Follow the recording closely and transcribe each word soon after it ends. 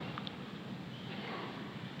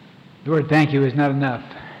The word thank you is not enough.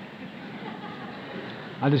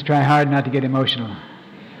 I'll just try hard not to get emotional.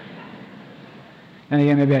 And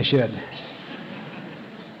again, maybe I should.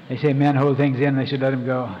 They say men hold things in, they should let them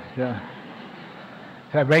go. So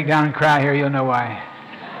if I break down and cry here, you'll know why.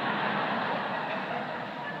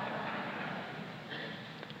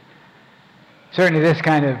 Certainly this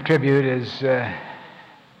kind of tribute is, as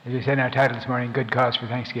we said in our title this morning, Good Cause for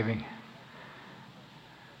Thanksgiving.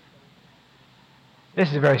 This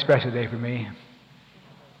is a very special day for me.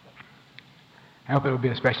 I hope it will be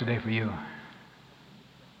a special day for you.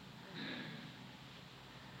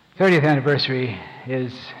 30th anniversary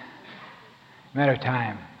is a matter of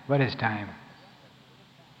time. What is time?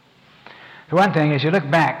 For one thing, as you look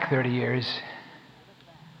back 30 years,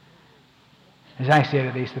 as I see it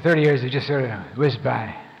at least, the 30 years have just sort of whizzed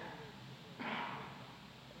by.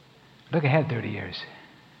 Look ahead 30 years.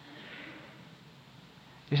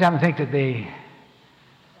 You stop and think that the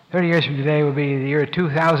 30 years from today will be the year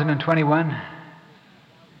 2021.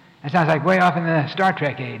 That sounds like way off in the Star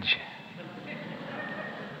Trek age.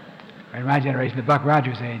 Or in my generation, the Buck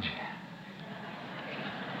Rogers age.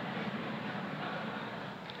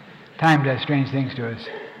 Time does strange things to us.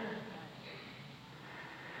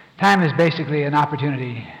 Time is basically an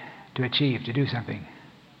opportunity to achieve, to do something.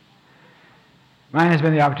 Mine has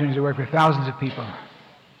been the opportunity to work with thousands of people,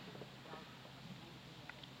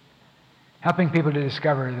 helping people to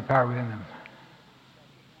discover the power within them.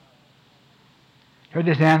 Toward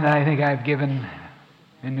this end, I think I've given,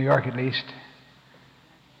 in New York at least,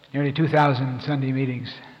 nearly 2,000 Sunday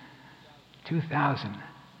meetings. 2,000.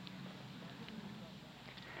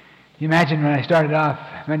 You imagine when I started off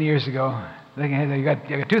many years ago, looking ahead, you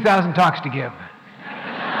got 2,000 talks to give.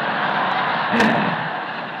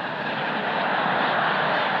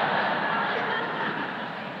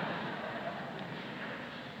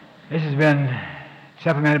 This has been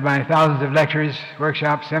supplemented by thousands of lectures,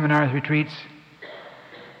 workshops, seminars, retreats,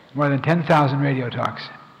 more than 10,000 radio talks.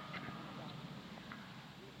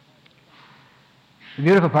 The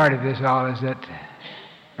beautiful part of this all is that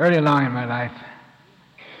early along in my life,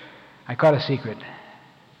 I caught a secret.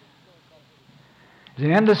 There's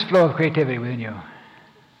an endless flow of creativity within you.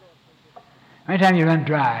 Anytime you run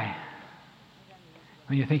dry,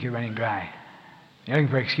 when you think you're running dry, you're looking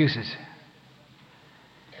for excuses.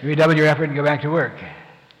 You redouble your effort and go back to work.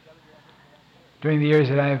 During the years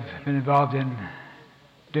that I've been involved in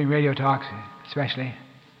doing radio talks, especially,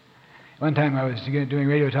 one time I was doing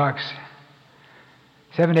radio talks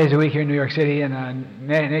 7 days a week here in New York City and a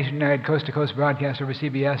nationwide coast-to-coast broadcast over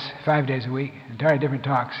CBS 5 days a week, entirely different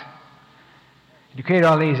talks. You create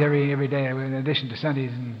all these every day, in addition to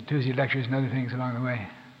Sundays and Tuesday lectures and other things along the way.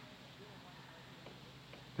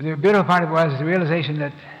 But the beautiful part of it was the realization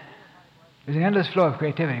that there's an endless flow of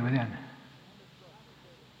creativity within.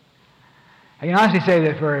 I can honestly say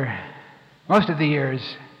that for most of the years,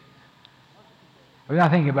 I was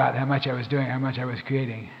not thinking about how much I was doing, how much I was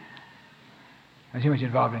creating. I was too much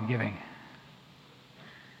involved in giving.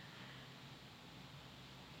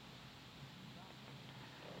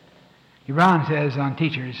 Gibran says on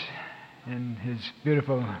teachers in his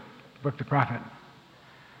beautiful book, The Prophet,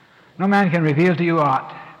 "No man can reveal to you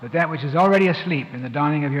aught but that which is already asleep in the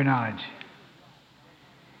dawning of your knowledge.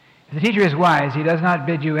 If the teacher is wise, he does not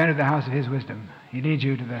bid you enter the house of his wisdom. He leads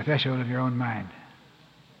you to the threshold of your own mind."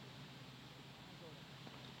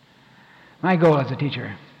 My goal as a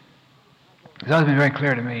teacher has always been very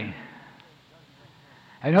clear to me.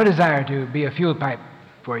 I have no desire to be a fuel pipe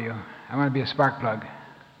for you. I want to be a spark plug.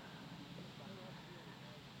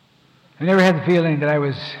 I never had the feeling that I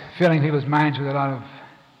was filling people's minds with a lot of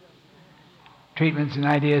treatments and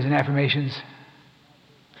ideas and affirmations,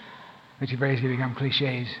 which have very easily become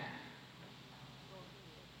cliches.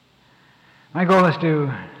 My goal is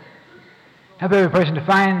to help every person to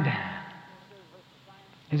find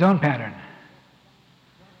his own pattern,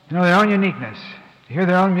 to know their own uniqueness, to hear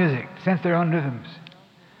their own music, to sense their own rhythms.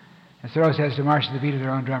 As Thoreau says, to march to the beat of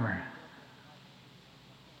their own drummer.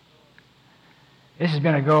 This has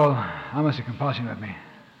been a goal, almost a compulsion with me.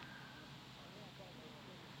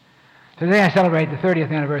 Today I celebrate the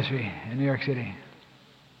 30th anniversary in New York City.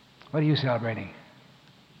 What are you celebrating?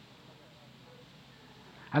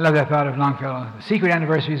 I love that thought of Longfellow, the secret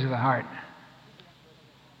anniversaries of the heart.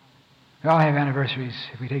 We all have anniversaries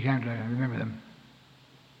if we take time to remember them.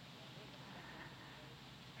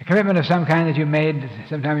 A commitment of some kind that you made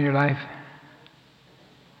sometime in your life.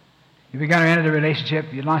 You begun or ended a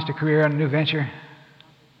relationship, you launched a career on a new venture,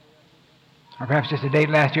 or perhaps just a date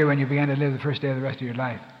last year when you began to live the first day of the rest of your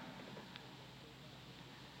life.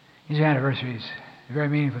 These are anniversaries. They're very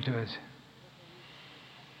meaningful to us.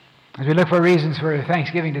 As we look for reasons for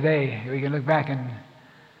Thanksgiving today, we can look back and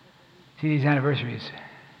see these anniversaries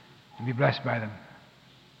and be blessed by them.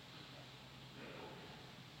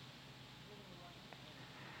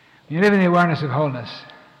 When you live in the awareness of wholeness,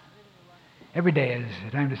 every day is a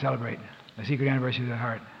time to celebrate the secret anniversary of the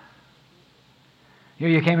heart. Here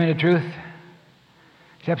you came into truth,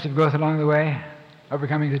 steps of growth along the way,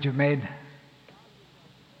 overcoming that you've made.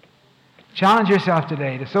 Challenge yourself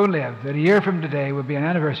today to so live that a year from today will be an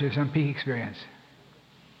anniversary of some peak experience.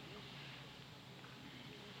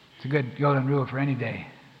 It's a good golden rule for any day.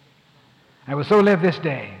 I will so live this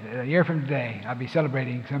day that a year from today I'll be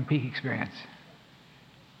celebrating some peak experience.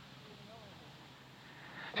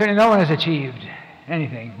 Certainly no one has achieved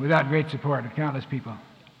anything without great support of countless people.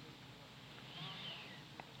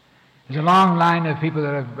 There's a long line of people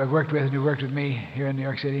that I've worked with and who worked with me here in New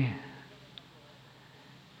York City.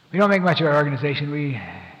 We don't make much of our organization. We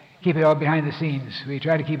keep it all behind the scenes. We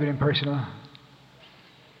try to keep it impersonal.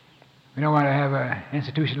 We don't want to have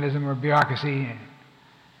institutionalism or bureaucracy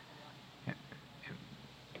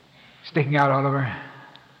sticking out all over.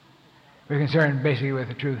 We're concerned basically with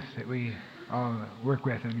the truth that we all work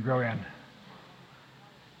with and grow in.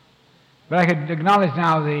 But I could acknowledge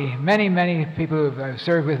now the many, many people who have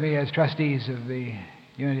served with me as trustees of the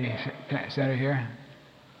Unity Center here,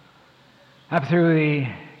 up through the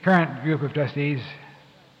current group of trustees.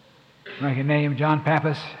 I can name John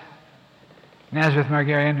Pappas, Nazareth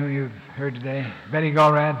Margarian, who you've heard today, Betty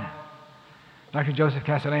Golrad, Dr. Joseph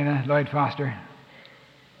Castellana, Lloyd Foster.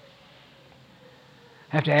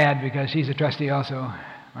 I have to add, because she's a trustee also,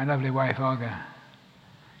 my lovely wife, Olga,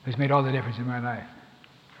 who's made all the difference in my life.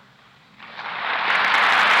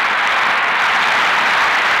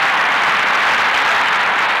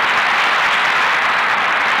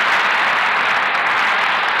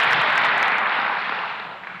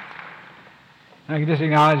 I can just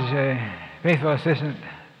acknowledge faithful assistant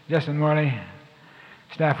Justin Morley,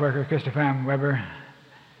 staff worker Christopher M. Weber,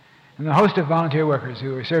 and the host of volunteer workers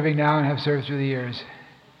who are serving now and have served through the years.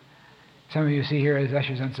 Some of you see here as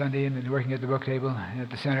ushers on Sunday and working at the book table and at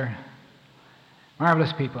the center.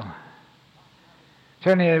 Marvelous people.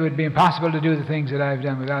 Certainly it would be impossible to do the things that I've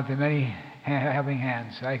done without the many helping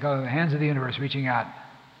hands. I call them the hands of the universe reaching out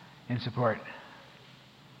in support.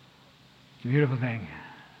 It's a beautiful thing.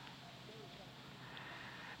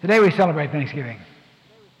 Today we celebrate Thanksgiving.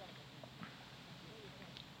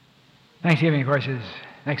 Thanksgiving, of course, is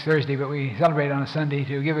next Thursday, but we celebrate on a Sunday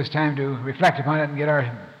to give us time to reflect upon it and get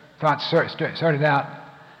our thoughts sorted out.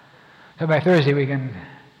 So by Thursday we can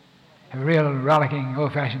have a real rollicking,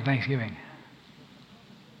 old-fashioned Thanksgiving.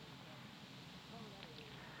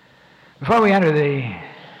 Before we enter the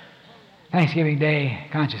Thanksgiving Day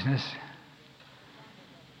consciousness,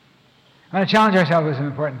 I want to challenge ourselves with some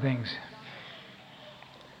important things.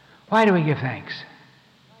 Why do we give thanks?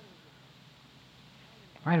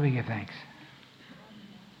 Why do we give thanks?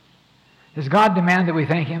 Does God demand that we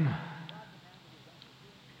thank Him?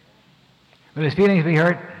 Will His feelings be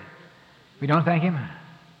hurt if we don't thank Him?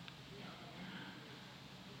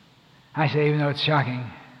 I say, even though it's shocking,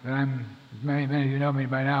 but many of you know me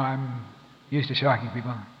by now, I'm used to shocking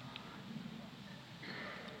people.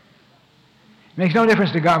 It makes no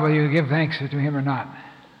difference to God whether you give thanks to Him or not.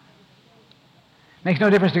 It makes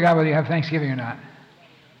no difference to God whether you have Thanksgiving or not.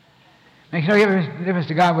 It makes no difference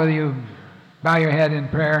to God whether you bow your head in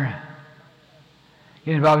prayer,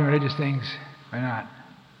 get involved in religious things or not.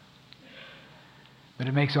 But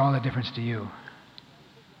it makes all the difference to you.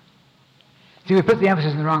 See, we put the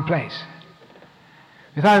emphasis in the wrong place.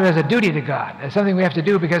 We thought of it as a duty to God, as something we have to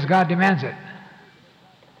do because God demands it.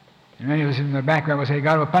 And many of us in the background will say,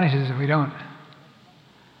 God will punish us if we don't.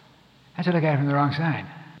 That's to look at it from the wrong side.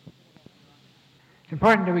 It's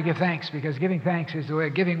important that we give thanks because giving thanks is the way,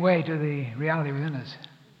 giving way to the reality within us.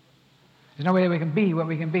 There's no way that we can be what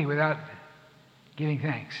we can be without giving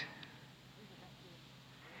thanks.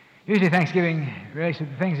 Usually Thanksgiving relates to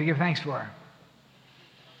the things to give thanks for.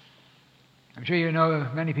 I'm sure you know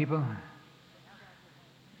many people.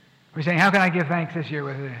 We're saying, how can I give thanks this year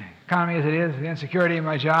with the economy as it is, the insecurity of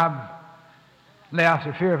my job, layoffs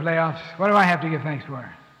or fear of layoffs? What do I have to give thanks for?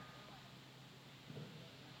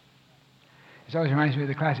 This always reminds me of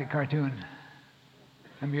the classic cartoon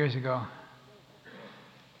some years ago.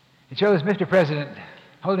 It shows Mr. President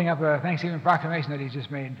holding up a Thanksgiving proclamation that he's just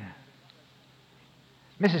made.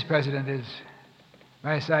 Mrs. President is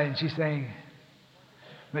by his side, and she's saying,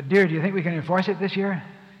 but dear, do you think we can enforce it this year?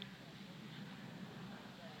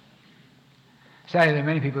 Sadly, there are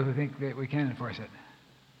many people who think that we can enforce it.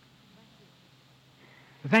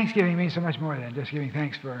 But Thanksgiving means so much more than just giving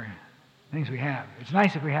thanks for things we have. It's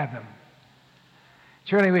nice if we have them.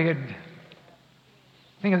 Surely we could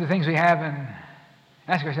think of the things we have and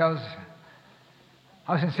ask ourselves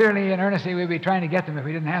how sincerely and earnestly we'd be trying to get them if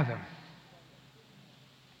we didn't have them.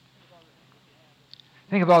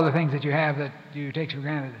 Think of all the things that you have that you take for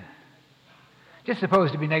granted. Just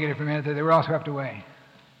suppose, to be negative for a minute, that they were all swept away.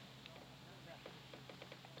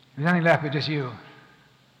 There's nothing left but just you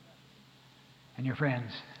and your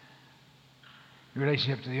friends, your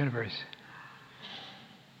relationship to the universe.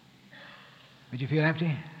 Would you feel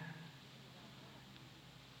empty?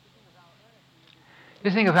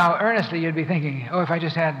 Just think of how earnestly you'd be thinking, oh, if I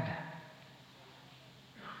just had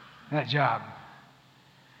that job,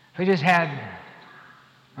 if I just had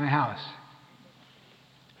my house,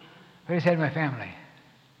 if I just had my family,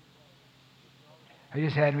 if I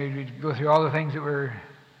just had, we'd go through all the things that were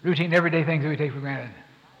routine, everyday things that we take for granted.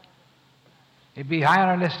 It'd be high on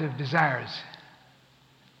our list of desires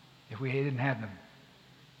if we didn't have them.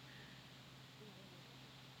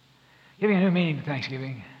 Giving a new meaning to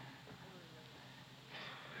Thanksgiving.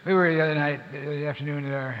 We were the other night, the afternoon,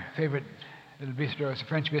 at our favorite little bistro. It's a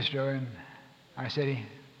French bistro in our city.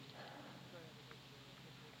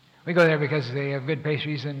 We go there because they have good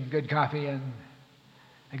pastries and good coffee and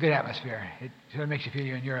a good atmosphere. It sort of makes you feel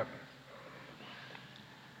you're in Europe.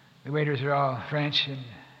 The waiters are all French, and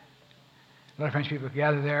a lot of French people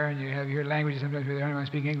gather there, and you have your languages sometimes where they don't want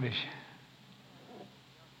to speak English.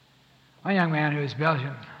 One young man who is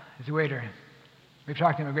Belgian is a waiter. We've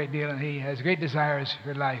talked to him a great deal, and he has great desires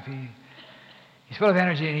for life. He's full of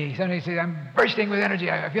energy, and he sometimes says, I'm bursting with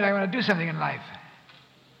energy. I feel like I want to do something in life.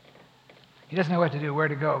 He doesn't know what to do, where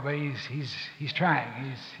to go, but he's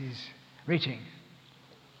trying. He's reaching.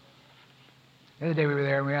 The other day we were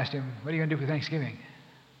there, and we asked him, what are you going to do for Thanksgiving?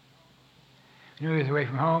 We knew he was away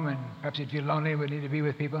from home, and perhaps he'd feel lonely and would need to be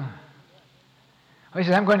with people. Oh, he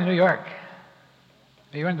says, I'm going to New York.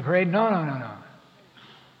 Are you running the parade? No.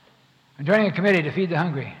 I'm joining a committee to feed the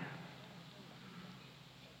hungry.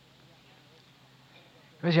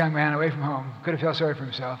 This young man away from home could have felt sorry for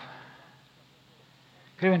himself,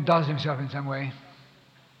 could have indulged himself in some way,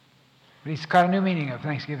 but he's caught a new meaning of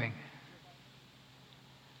Thanksgiving,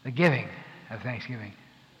 the giving of Thanksgiving.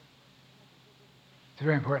 It's a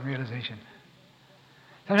very important realization.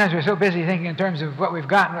 Sometimes we're so busy thinking in terms of what we've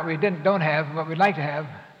got and what we don't have, and what we'd like to have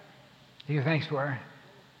to give thanks for,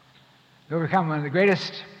 to overcome one of the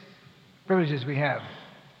greatest privileges we have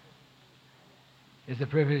is the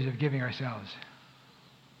privilege of giving ourselves.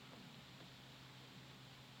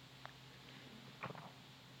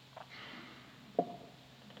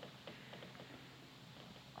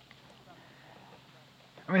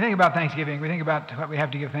 When we think about Thanksgiving, we think about what we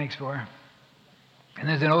have to give thanks for. And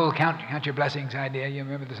there's an old count your blessings idea. You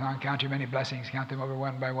remember the song, Count Your Many Blessings, count them over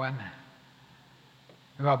one by one.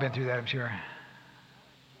 We've all been through that, I'm sure.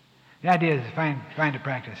 The idea is to find a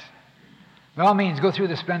practice. By all means, go through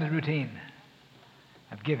the splendid routine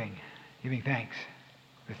of giving thanks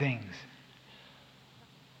for things.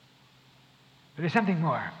 But there's something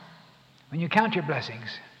more. When you count your blessings,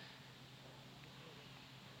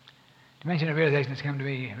 to mention a realization that's come to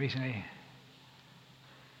me recently,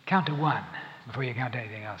 count to one before you count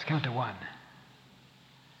anything else. Count to one.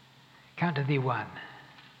 Count to the one.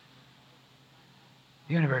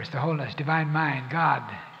 The universe, the wholeness, divine mind, God,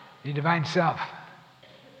 the divine self,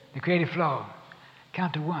 the creative flow.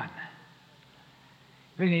 Count to one.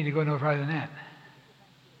 You really need to go no farther than that.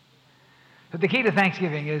 But the key to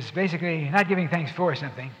Thanksgiving is basically not giving thanks for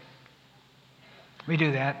something. We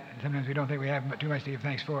do that, and sometimes we don't think we have too much to give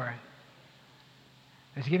thanks for.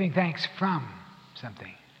 It's giving thanks from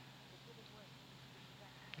something.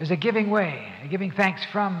 There's a giving way, a giving thanks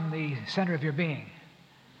from the center of your being.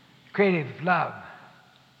 Creative love,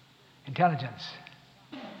 intelligence,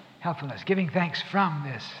 helpfulness, giving thanks from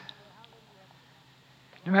this.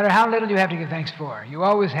 No matter how little you have to give thanks for, you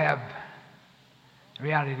always have the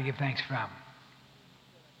reality to give thanks from.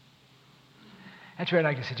 That's where I'd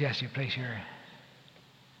like to suggest you place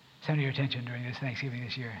some of your attention during this Thanksgiving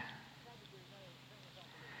this year.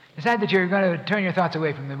 Decide that you're going to turn your thoughts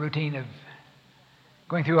away from the routine of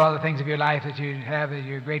going through all the things of your life that you have that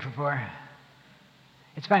you're grateful for.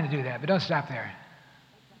 It's fine to do that, but don't stop there.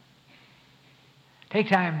 Take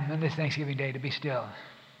time on this Thanksgiving Day to be still.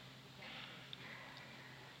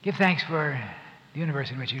 Give thanks for the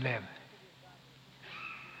universe in which you live.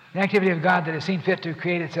 The activity of God that has seen fit to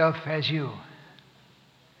create itself as you,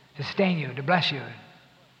 to sustain you, to bless you,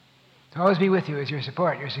 to always be with you as your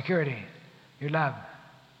support, your security, your love,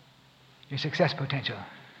 your success potential,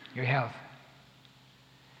 your health.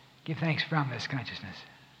 Give thanks from this consciousness.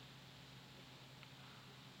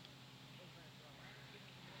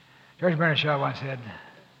 George Bernard Shaw once said,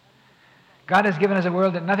 God has given us a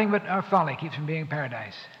world that nothing but our folly keeps from being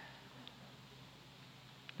paradise.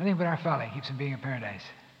 Nothing but our folly keeps from being a paradise.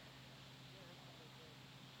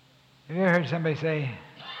 Have you ever heard somebody say,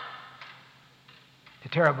 it's a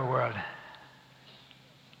terrible world?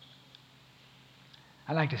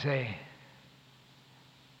 I like to say,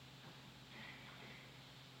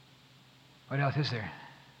 what else is there?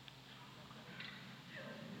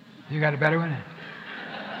 You got a better one?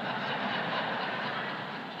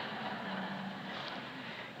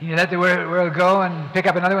 Can you let the world go and pick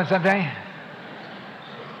up another one someday?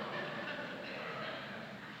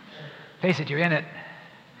 Face it, you're in it.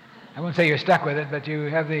 I won't say you're stuck with it, but you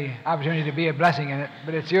have the opportunity to be a blessing in it.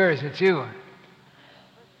 But it's yours, it's you.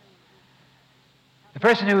 The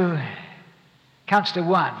person who counts to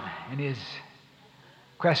one in his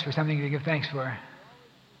quest for something to give thanks for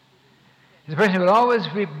is a person who will always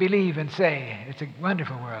believe and say, it's a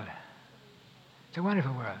wonderful world. It's a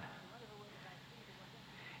wonderful world.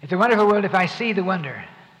 It's a wonderful world if I see the wonder.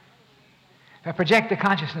 If I project the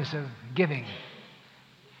consciousness of giving.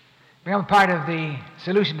 Become part of the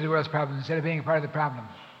solution to the world's problems instead of being a part of the problem.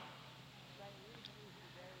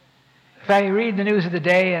 If I read the news of the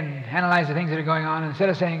day and analyze the things that are going on, instead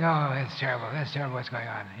of saying, oh, that's terrible what's going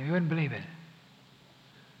on, you wouldn't believe it.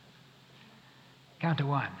 Count to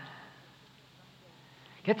one.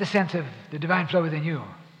 Get the sense of the divine flow within you.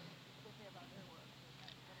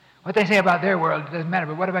 What they say about their world doesn't matter,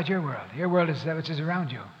 but what about your world? Your world is that which is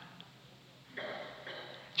around you.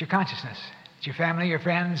 It's your consciousness. It's your family, your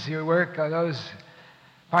friends, your work, or those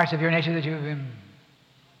parts of your nature that you've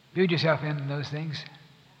imbued yourself in, those things.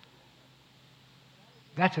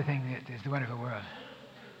 That's the thing that is the wonderful world.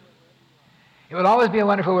 It will always be a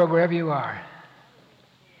wonderful world wherever you are,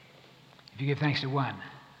 if you give thanks to one.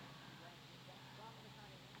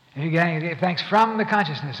 If you give thanks from the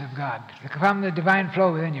consciousness of God, from the divine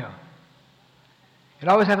flow within you,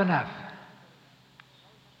 you'll always have enough.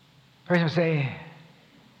 A person will say,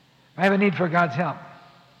 I have a need for God's help.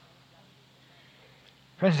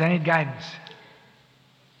 For instance, I need guidance.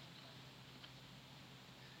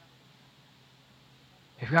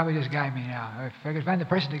 If God would just guide me now, or if I could find the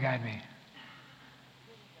person to guide me.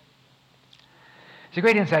 It's a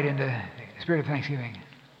great insight into the spirit of thanksgiving.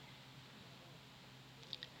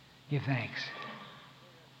 Give thanks.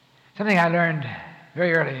 Something I learned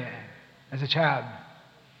very early as a child,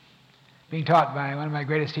 being taught by one of my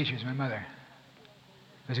greatest teachers, my mother.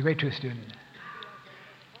 Was a great truth student.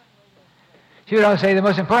 She would always say the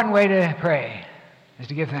most important way to pray is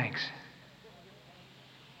to give thanks.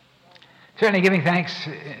 Certainly giving thanks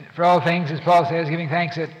for all things, as Paul says, giving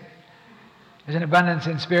thanks that there's an abundance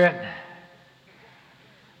in spirit.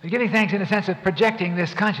 But giving thanks in the sense of projecting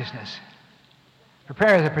this consciousness. For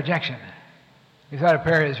prayer is a projection. We thought of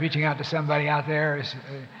prayer as reaching out to somebody out there, or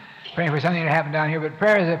praying for something to happen down here, but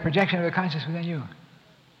prayer is a projection of the consciousness within you.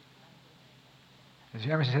 As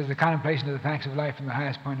Emerson says, the contemplation of the facts of life from the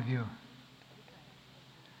highest point of view.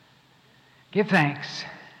 Give thanks.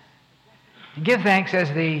 And give thanks as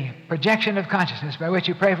the projection of consciousness by which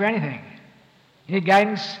you pray for anything. You need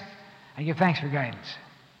guidance? I give thanks for guidance.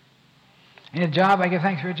 You need a job? I give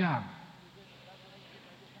thanks for a job.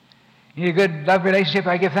 You need a good love relationship?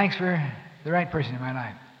 I give thanks for the right person in my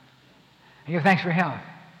life. I give thanks for health.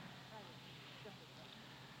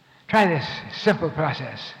 Try this simple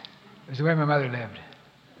process. It was the way my mother lived.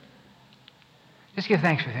 Just give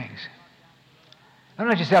thanks for things. Don't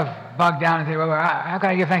let yourself bog down and say, well, how can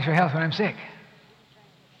I give thanks for health when I'm sick?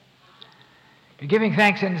 You're giving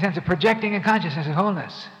thanks in the sense of projecting a consciousness of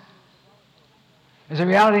wholeness. There's a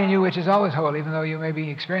reality in you which is always whole, even though you may be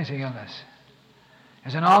experiencing illness.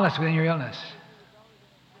 There's an allness within your illness.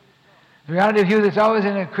 The reality of you that's always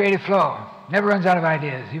in a creative flow, never runs out of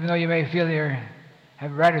ideas, even though you may feel you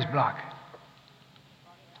have writer's block.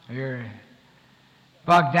 You're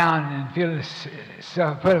bogged down and feel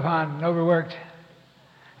yourself put upon and overworked.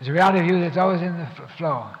 There's a reality of you that's always in the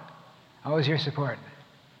flow, always your support.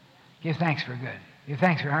 Give thanks for good. Give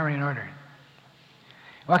thanks for harmony and order.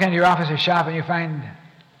 Walk into your office or shop and you find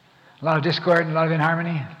a lot of discord and a lot of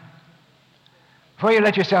inharmony. Before you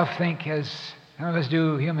let yourself think, as some of us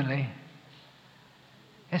do humanly,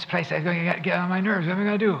 this place is going to get on my nerves. What am I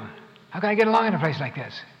going to do? How can I get along in a place like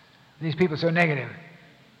this? These people are so negative.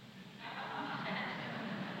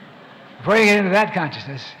 Before you get into that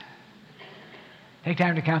consciousness, take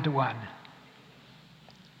time to count to one.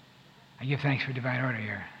 I give thanks for divine order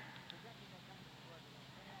here.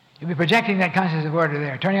 You'll be projecting that consciousness of order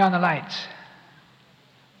there, turning on the lights.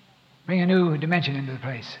 Bring a new dimension into the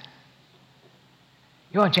place.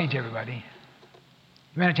 You won't change everybody.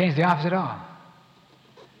 You may not change the office at all,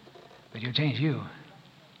 but you'll change you.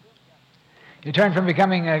 You turn from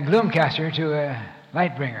becoming a gloom caster to a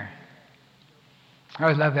light bringer. I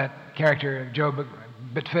always loved that character of Joe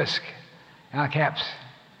Bitfisk, Al Capps,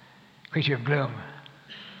 creature of gloom.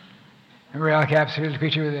 Remember Al Capps, he was a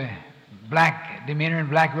creature with a black demeanor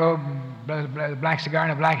and black robe, a black cigar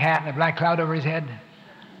and a black hat and a black cloud over his head,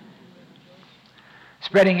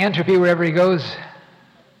 spreading entropy wherever he goes.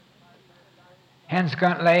 Hens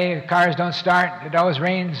can't lay, cars don't start, it always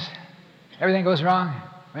rains, everything goes wrong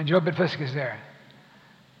when Joe Bitfisk is there.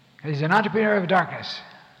 He's an entrepreneur of darkness.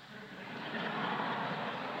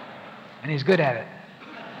 And he's good at it.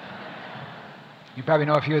 You probably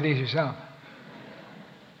know a few of these yourself.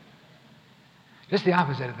 Just the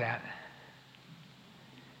opposite of that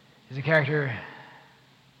is the character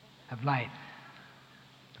of light,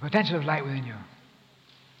 the potential of light within you.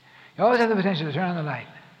 You always have the potential to turn on the light.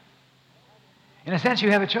 In a sense,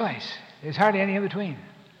 you have a choice. There's hardly any in between.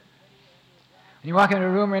 When you walk into a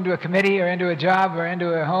room or into a committee or into a job or into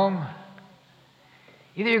a home,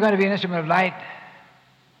 either you're going to be an instrument of light,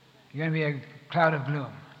 you're going to be a cloud of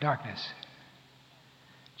gloom, darkness.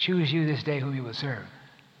 Choose you this day whom you will serve.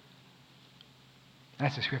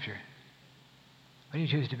 That's the scripture. What do you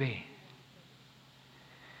choose to be?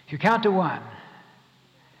 If you count to one,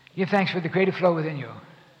 give thanks for the creative flow within you.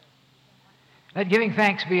 Let giving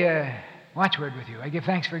thanks be a watchword with you. I give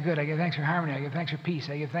thanks for good. I give thanks for harmony. I give thanks for peace.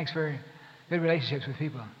 I give thanks for good relationships with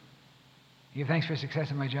people. I give thanks for success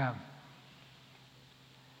in my job.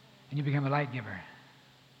 And you become a light giver.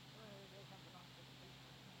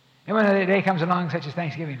 And when a day comes along, such as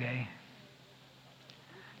Thanksgiving Day,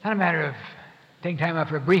 it's not a matter of taking time out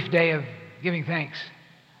for a brief day of giving thanks.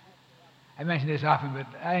 I mention this often, but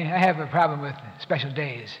I have a problem with special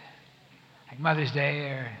days, like Mother's Day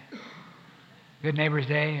or Good Neighbor's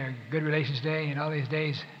Day or Good Relations Day and all these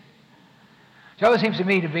days. It always seems to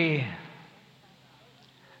me to be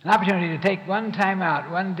an opportunity to take one time out,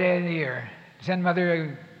 one day of the year, to send Mother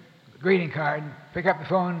a greeting card, pick up the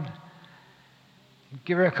phone,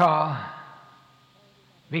 give her a call,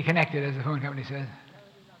 be connected, as the phone company says.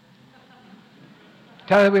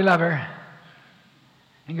 Tell her that we love her,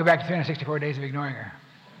 and go back to 364 days of ignoring her.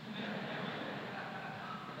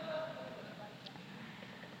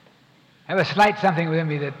 I have a slight something within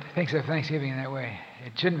me that thinks of Thanksgiving in that way.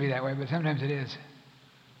 It shouldn't be that way, but sometimes it is.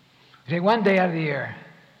 We take one day out of the year,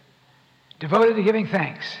 devoted to giving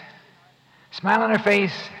thanks, smile on our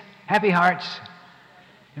face, happy hearts,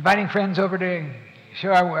 inviting friends over to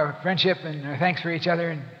show our friendship and our thanks for each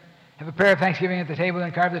other, and have a prayer of thanksgiving at the table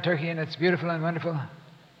and carve the turkey, and it's beautiful and wonderful.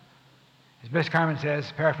 As Bliss Carman says,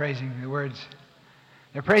 paraphrasing the words,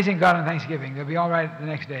 they're praising God on Thanksgiving. They'll be all right the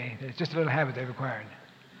next day. It's just a little habit they've acquired.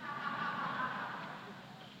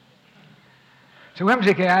 So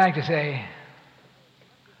whimsically, I like to say,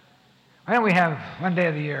 why don't we have one day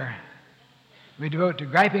of the year we devote to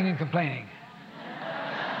griping and complaining?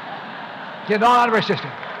 Get it all out of our system.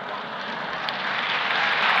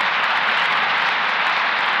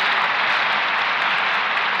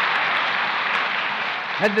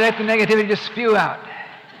 Let the negativity just spew out.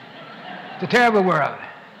 It's a terrible world.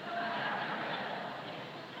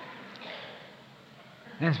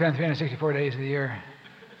 And then spend 364 days of the year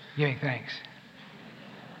giving thanks.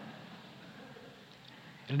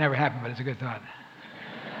 It'll never happen, but it's a good thought.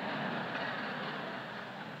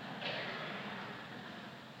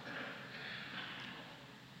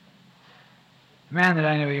 A man that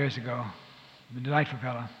I knew years ago, a delightful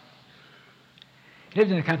fellow, he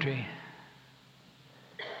lived in the country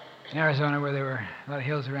in Arizona where there were a lot of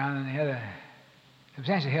hills around, and he had a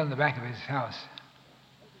substantial hill in the back of his house.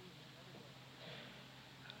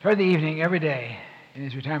 Toward the evening, every day in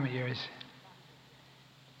his retirement years,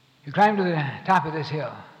 he climbed to the top of this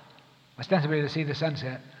hill, ostensibly to see the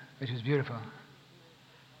sunset, which was beautiful,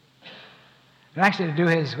 but actually to do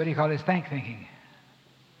his, what he called his thinking,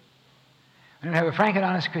 and to have a frank and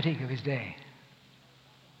honest critique of his day.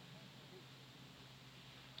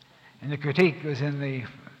 And the critique was in the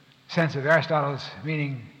sense of Aristotle's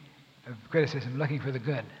meaning of criticism, looking for the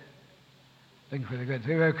good. Looking for the good. So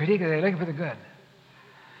we have a critique of the day, looking for the good.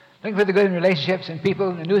 Looking for the good in relationships and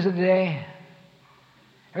people, the news of the day,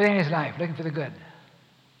 everything in his life, looking for the good.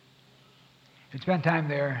 If you spend time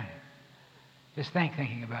there, just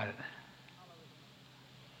thinking about it.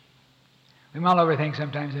 We mull over things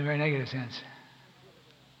sometimes in a very negative sense.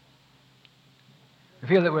 We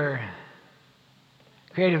feel that we're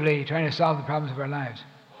creatively trying to solve the problems of our lives.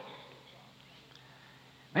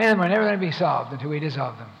 Many of them are never going to be solved until we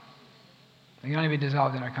dissolve them. They can only be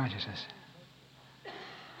dissolved in our consciousness.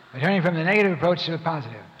 By turning from the negative approach to the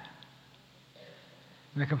positive.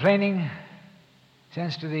 From the complaining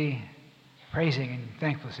sense to the praising and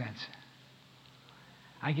thankful sense.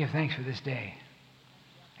 I give thanks for this day.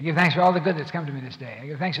 I give thanks for all the good that's come to me this day. I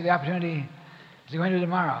give thanks for the opportunity as I go into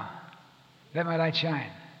tomorrow. Let my light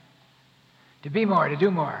shine. To be more, to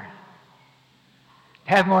do more.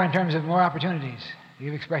 To have more in terms of more opportunities to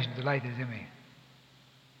give expression to the light that is in me.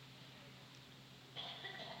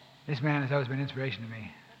 This man has always been an inspiration to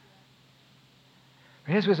me.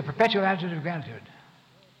 For his was a perpetual attitude of gratitude.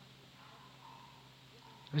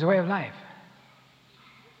 It was a way of life,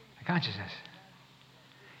 a consciousness.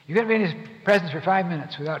 You couldn't be in his presence for 5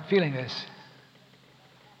 minutes without feeling this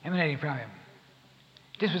emanating from him.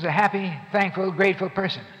 This was a happy, thankful, grateful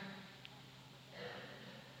person.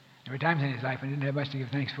 There were times in his life when he didn't have much to give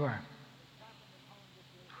thanks for.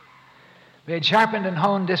 They had sharpened and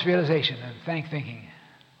honed this realization of thank-thinking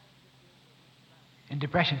in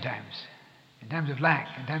depression times, in times of lack,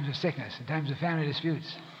 in times of sickness, in times of family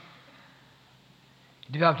disputes.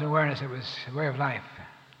 He developed an awareness that was a way of life.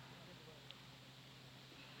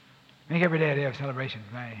 Make every day a day of celebration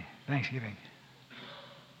by thanksgiving.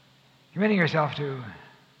 Committing yourself to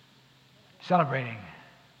celebrating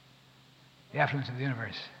the affluence of the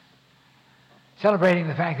universe. Celebrating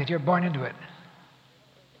the fact that you're born into it.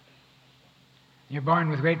 You're born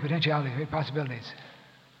with great potentialities, great possibilities.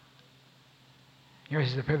 Yours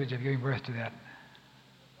is the privilege of giving birth to that.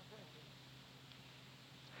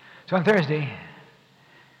 So on Thursday,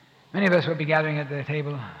 many of us will be gathering at the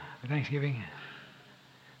table for Thanksgiving.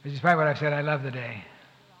 But despite what I've said, I love the day.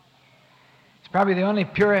 It's probably the only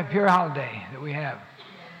pure holiday that we have.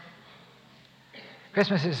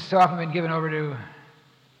 Christmas has so often been given over to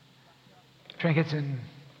trinkets and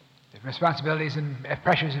responsibilities and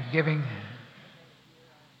pressures of giving.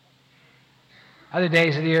 Other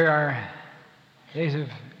days of the year are days of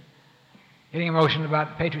getting emotional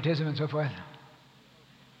about patriotism and so forth.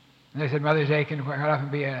 And they said Mother's Day can quite often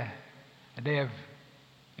be a day of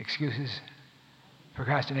excuses,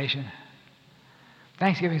 procrastination.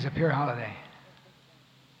 Thanksgiving is a pure holiday.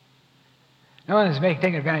 No one is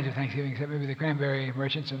taking advantage of Thanksgiving except maybe the cranberry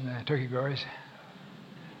merchants and the turkey growers.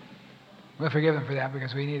 We'll forgive them for that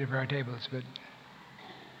because we need it for our tables. But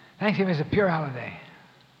Thanksgiving is a pure holiday.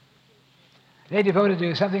 A day devoted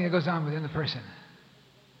to something that goes on within the person.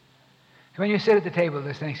 So when you sit at the table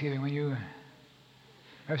this Thanksgiving, when you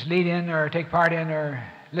perhaps lead in or take part in or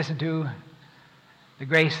listen to the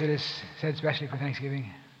grace that is said especially for Thanksgiving,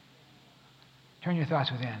 turn your thoughts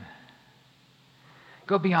within.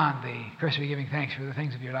 Go beyond the cursory giving thanks for the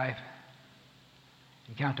things of your life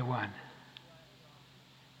and count to one.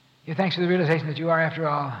 Give thanks for the realization that you are, after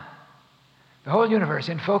all, the whole universe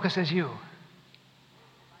in focus as you.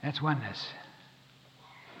 That's oneness.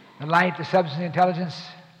 The light, the substance, the intelligence,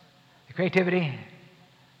 the creativity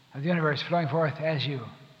of the universe flowing forth as you.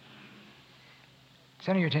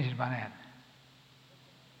 Center your attention upon that.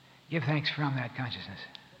 Give thanks from that consciousness.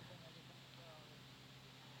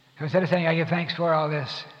 So instead of saying, I give thanks for all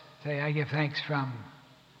this, say, I give thanks from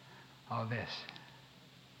all this.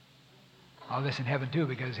 All this in heaven too,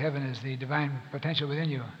 because heaven is the divine potential within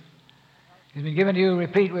you. It's been given to you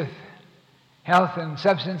replete with health and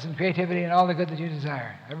substance and creativity and all the good that you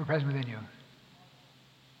desire, ever present within you.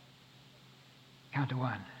 Count to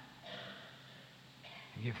one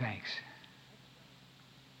and give thanks.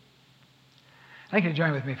 I'd like you to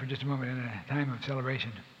join with me for just a moment in a time of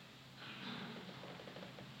celebration.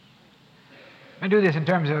 I do this in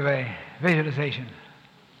terms of a visualization.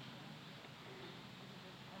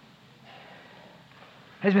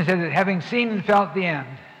 It has been said that having seen and felt the end,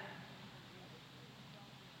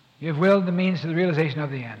 you have willed the means to the realization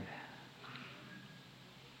of the end.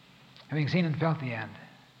 Having seen and felt the end,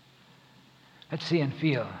 let's see and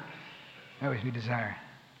feel that which we desire.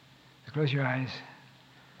 So close your eyes.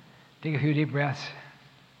 Take a few deep breaths.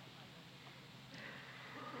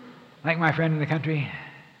 Like my friend in the country,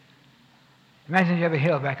 imagine you have a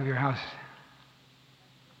hill back of your house.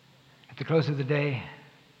 At the close of the day,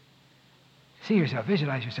 see yourself,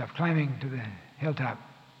 visualize yourself climbing to the hilltop,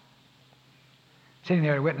 sitting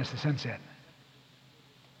there to witness the sunset.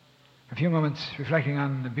 For a few moments, reflecting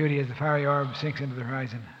on the beauty as the fiery orb sinks into the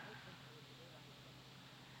horizon.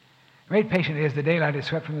 Wait patiently as the daylight is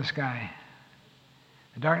swept from the sky.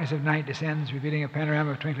 The darkness of night descends, revealing a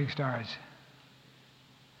panorama of twinkling stars.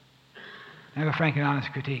 Have a frank and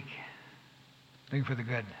honest critique, looking for the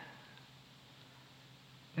good.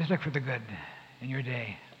 Just look for the good in your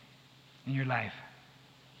day, in your life.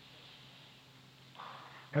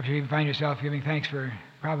 Perhaps you even find yourself giving thanks for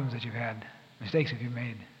problems that you've had, mistakes that you've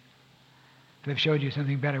made. They've showed you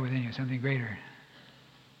something better within you, something greater.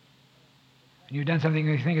 And you've done something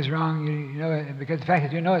that you think is wrong, you know it, because the fact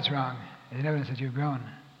that you know it's wrong is an evidence that you've grown.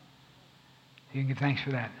 You can give thanks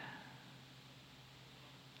for that.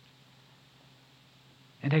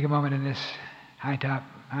 And take a moment in this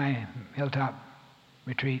high hilltop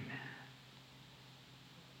retreat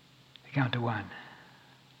to count to 1.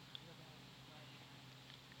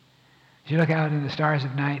 As you look out in the stars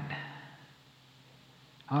of night,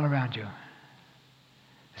 all around you,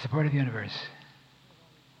 the support of the universe,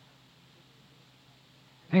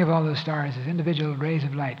 think of all those stars as individual rays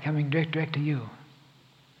of light coming direct to you.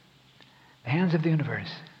 The hands of the universe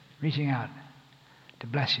reaching out to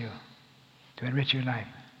bless you, to enrich your life,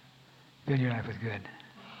 fill your life with good.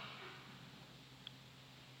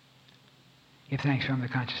 Give thanks from the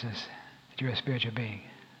consciousness that you're a spiritual being.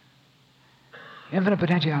 Infinite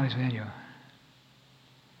potentialities within you.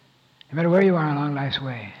 No matter where you are along life's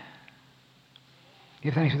way,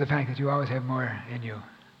 give thanks for the fact that you always have more in you,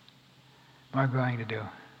 more growing to do,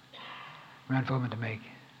 more unfoldment to make,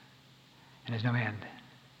 and there's no end.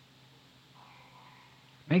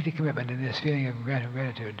 Make the commitment to this feeling of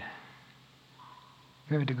gratitude,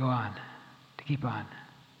 commitment to go on, to keep on.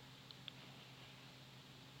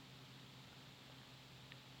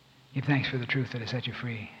 Give thanks for the truth that has set you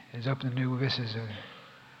free. It has opened new vistas of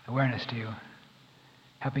awareness to you,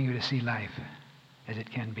 helping you to see life as it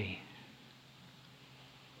can be.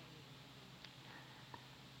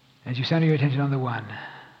 As you center your attention on the one,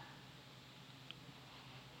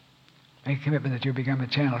 make a commitment that you'll become a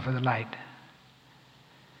channel for the light.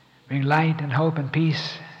 Bring light and hope and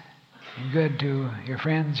peace and good to your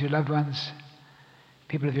friends, your loved ones,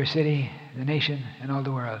 people of your city, the nation, and all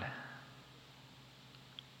the world.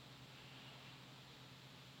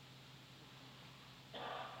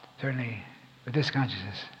 Certainly, with this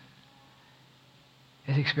consciousness,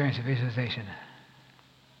 this experience of visualization,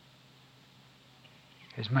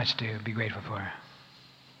 there's much to be grateful for.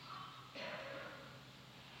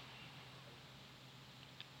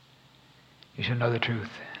 You shall know the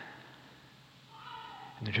truth,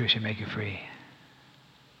 and the truth shall make you free.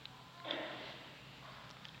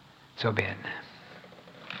 So be it.